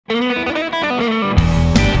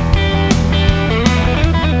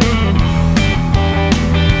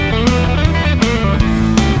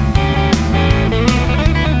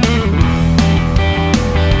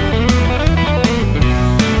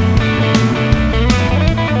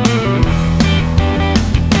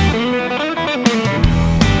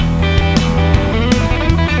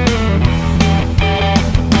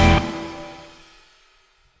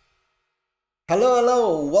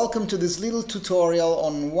welcome to this little tutorial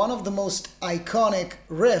on one of the most iconic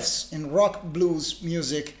riffs in rock blues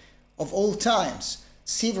music of all times,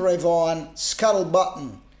 Stevie Ray Vaughan, Scuttle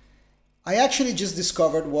Buttin. I actually just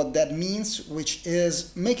discovered what that means, which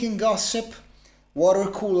is making gossip, water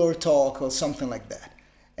cooler talk or something like that.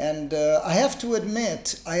 And I have to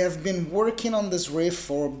admit, I have been working on this riff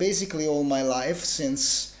for basically all my life,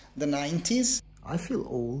 since the 90s. I feel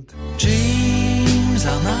old. Dreams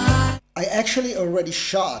are mine. I actually already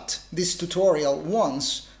shot this tutorial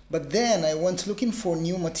once, but then I went looking for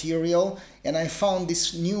new material and I found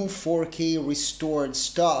this new 4K restored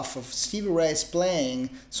stuff of Stevie Ray's playing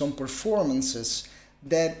some performances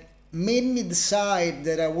that made me decide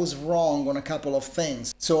that I was wrong on a couple of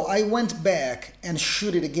things. So I went back and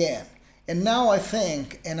shoot it again. And now I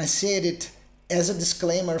think, and I said it as a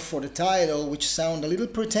disclaimer for the title, which sounds a little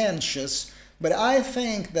pretentious, but I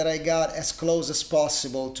think that I got as close as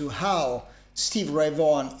possible to how Stevie Ray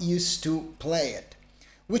Vaughan used to play it,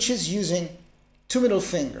 which is using two middle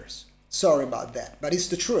fingers. Sorry about that, but it's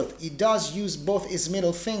the truth. He does use both his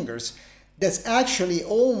middle fingers. That's actually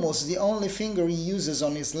almost the only finger he uses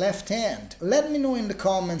on his left hand. Let me know in the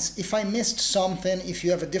comments if I missed something, if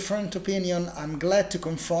you have a different opinion. I'm glad to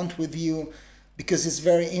confront with you, because it's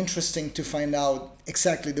very interesting to find out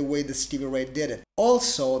exactly the way that Stevie Ray did it.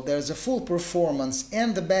 Also, there's a full performance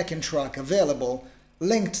and the backing track available,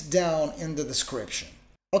 linked down in the description.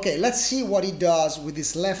 Okay, let's see what he does with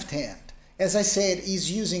his left hand. As I said, he's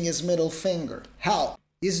using his middle finger. How?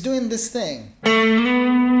 He's doing this thing.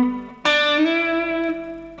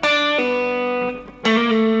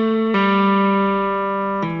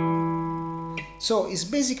 So he's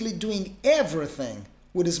basically doing everything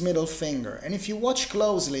with his middle finger, and if you watch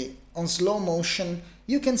closely on slow motion,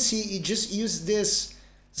 you can see he just used this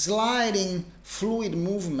sliding fluid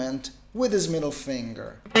movement with his middle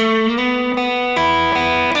finger.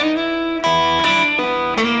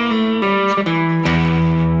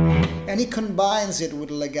 And he combines it with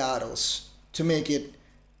legatos to make it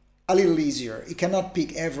a little easier. He cannot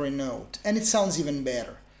pick every note, and it sounds even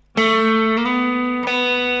better.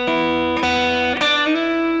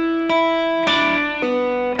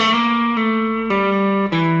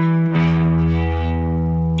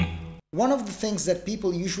 One of the things that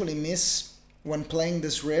people usually miss when playing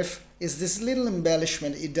this riff is this little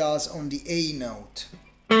embellishment he does on the A note.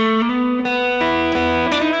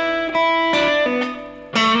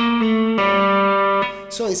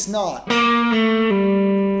 So it's not,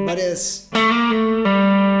 but is,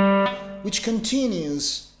 which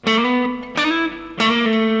continues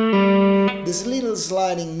this little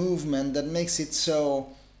sliding movement that makes it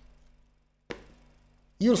so,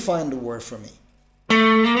 you'll find the word for me.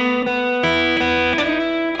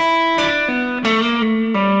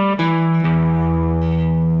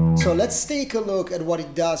 So let's take a look at what he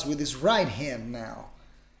does with his right hand now.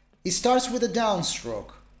 He starts with a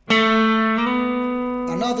downstroke,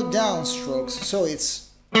 another downstroke, so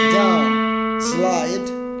it's down, slide,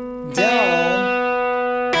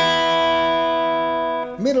 down,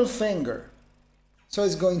 middle finger. So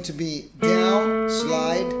it's going to be down,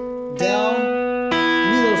 slide, down,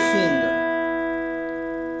 middle finger.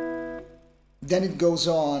 Then it goes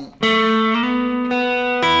on.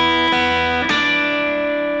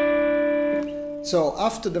 So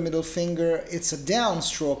after the middle finger, it's a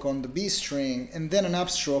downstroke on the B string and then an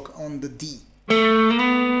upstroke on the D.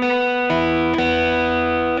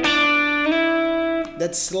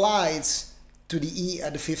 That slides to the E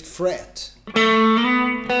at the 5th fret.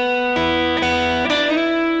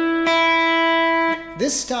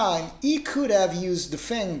 This time he could have used the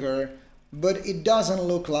finger, but it doesn't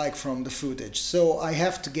look like from the footage, so I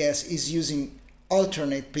have to guess he's using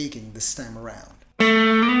alternate picking this time around.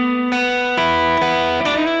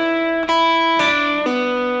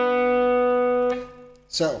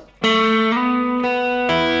 So,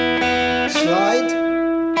 slide,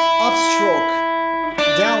 upstroke,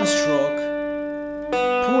 downstroke,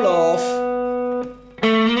 pull off,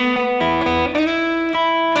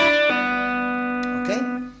 okay?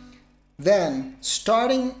 Then,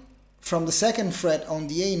 starting from the 2nd fret on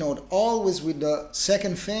the A note, always with the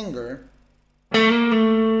 2nd finger,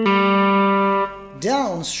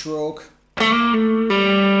 downstroke,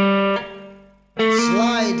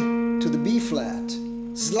 slide to the B flat,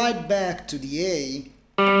 slide back to the A,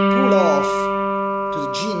 pull off to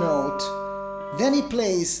the G note, then he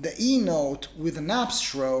plays the E note with an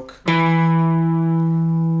upstroke,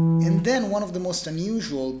 and then one of the most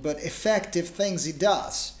unusual but effective things he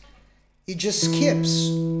does, he just skips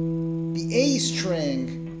the A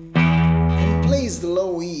string and plays the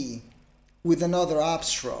low E with another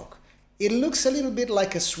upstroke. It looks a little bit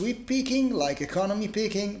like a sweep picking, like economy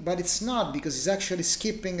picking, but it's not, because he's actually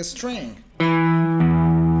skipping a string.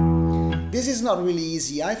 This is not really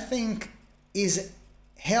easy. I think is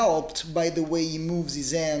helped by the way he moves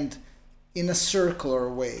his hand in a circular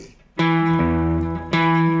way.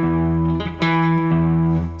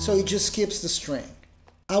 So he just skips the string.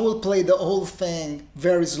 I will play the whole thing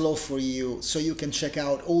very slow for you so you can check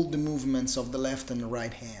out all the movements of the left and the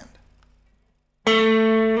right hand.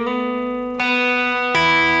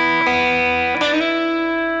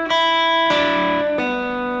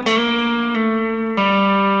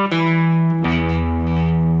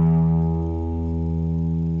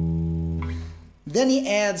 Then he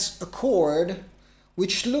adds a chord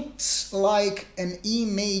which looks like an E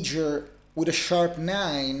major with a sharp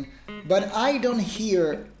 9, but I don't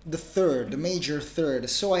hear the third, the major third,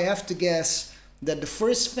 so I have to guess that the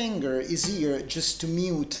first finger is here just to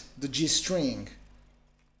mute the G string.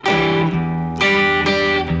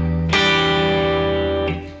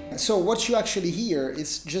 So what you actually hear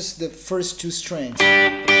is just the first two strings.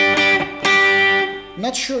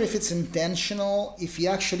 Not sure if it's intentional, if he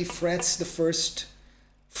actually frets the first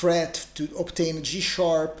fret to obtain a G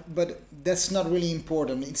sharp, but that's not really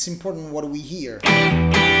important. It's important what we hear,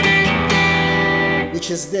 which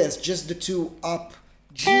is this, just the two up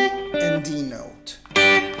G and D note.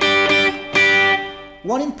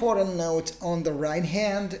 One important note on the right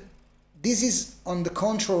hand, this is on the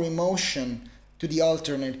contrary motion to the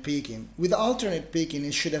alternate picking. With alternate picking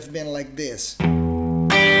it should have been like this,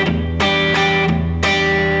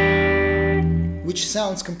 which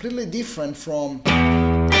sounds completely different from,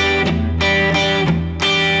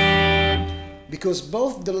 because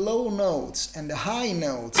both the low notes and the high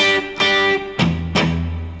notes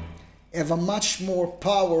have a much more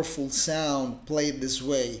powerful sound played this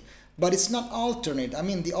way. But it's not alternate. I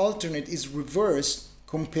mean, the alternate is reversed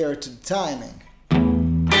compared to the timing.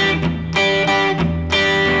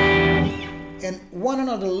 And one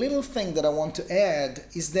other little thing that I want to add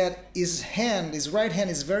is that his right hand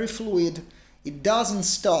is very fluid. It doesn't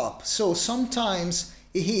stop. So sometimes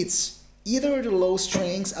it hits either the low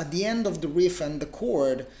strings at the end of the riff and the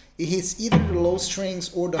chord. It hits either the low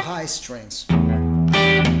strings or the high strings.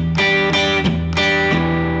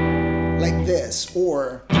 Like this,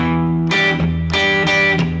 or...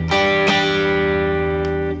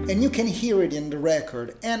 And you can hear it in the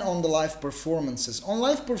record and on the live performances. On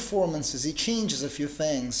live performances he changes a few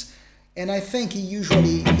things, and I think he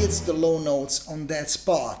usually hits the low notes on that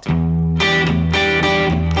spot,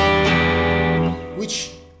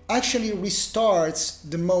 which actually restarts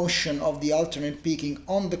the motion of the alternate picking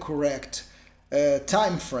on the correct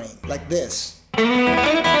time frame, like this.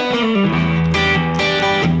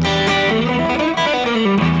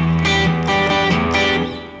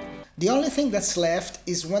 The only thing that's left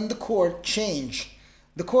is when the chord change.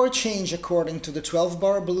 The chord change according to the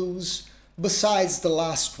 12-bar blues, besides the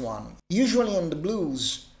last one. Usually on the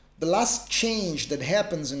blues, the last change that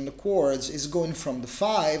happens in the chords is going from the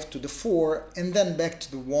 5 to the 4 and then back to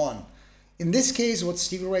the 1. In this case, what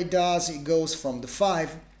Stevie Ray does, he goes from the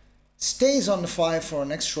 5, stays on the 5 for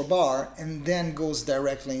an extra bar, and then goes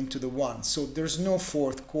directly into the 1. So there's no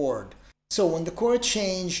fourth chord. So when the chord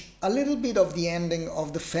change, a little bit of the ending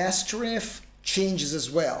of the fast riff changes as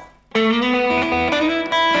well.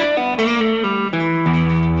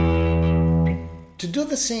 To do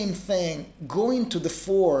the same thing, going to the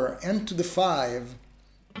 4 and to the 5,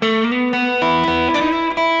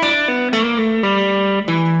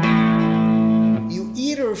 you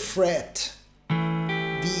either fret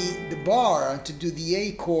the bar to do the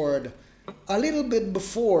A chord a little bit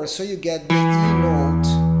before, so you get the E note.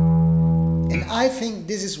 And I think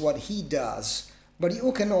this is what he does, but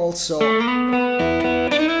you can also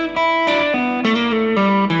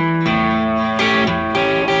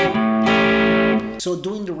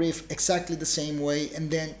doing the riff exactly the same way and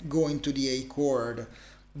then going to the A chord.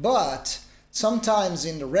 But sometimes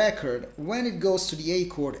in the record, when it goes to the A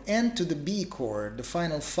chord and to the B chord, the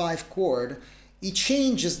final 5 chord, it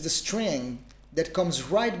changes the string that comes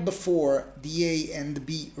right before the A and the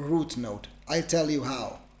B root note. I'll tell you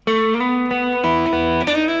how.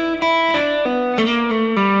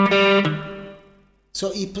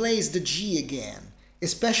 So he plays the G again,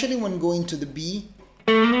 especially when going to the B.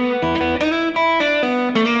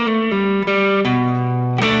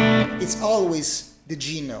 It's always the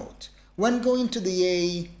G note. When going to the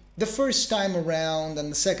A, the first time around and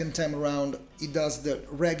the second time around, he does the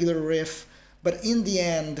regular riff, but in the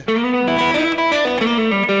end,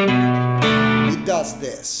 he does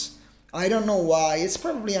this. I don't know why, it's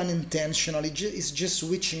probably unintentional, it's just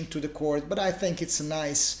switching to the chord, but I think it's a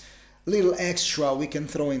nice little extra we can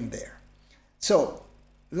throw in there. So,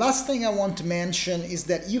 last thing I want to mention is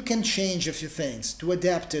that you can change a few things to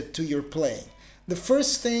adapt it to your playing. The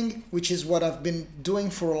first thing, which is what I've been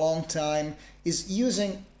doing for a long time, is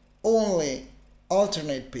using only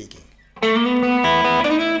alternate picking.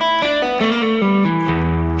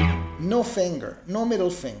 No finger, no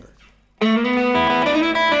middle finger.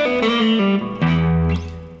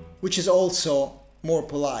 Which is also more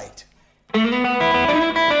polite.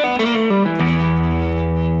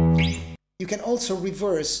 You can also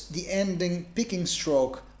reverse the ending picking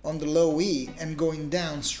stroke on the low E and going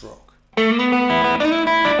down stroke.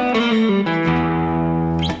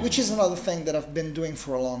 Which is another thing that I've been doing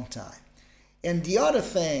for a long time. And the other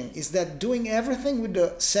thing is that doing everything with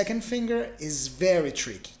the second finger is very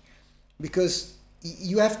tricky, because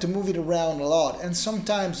you have to move it around a lot, and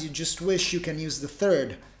sometimes you just wish you can use the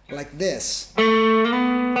third, like this.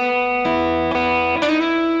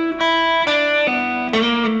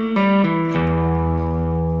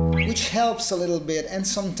 Which helps a little bit, and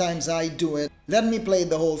sometimes I do it. Let me play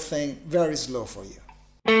the whole thing very slow for you.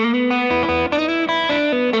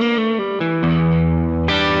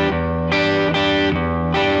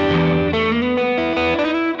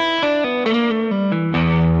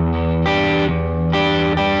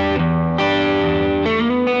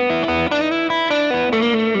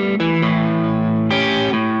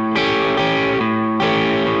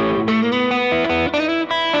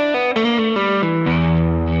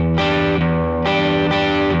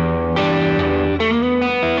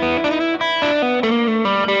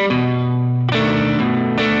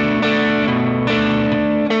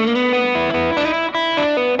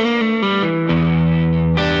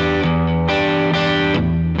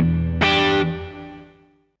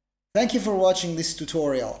 Thank you for watching this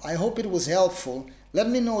tutorial. I hope it was helpful. Let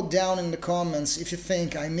me know down in the comments if you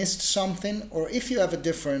think I missed something or if you have a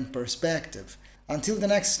different perspective. Until the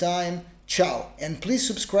next time, ciao, and please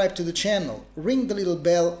subscribe to the channel, ring the little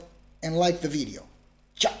bell and like the video.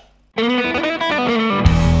 Ciao!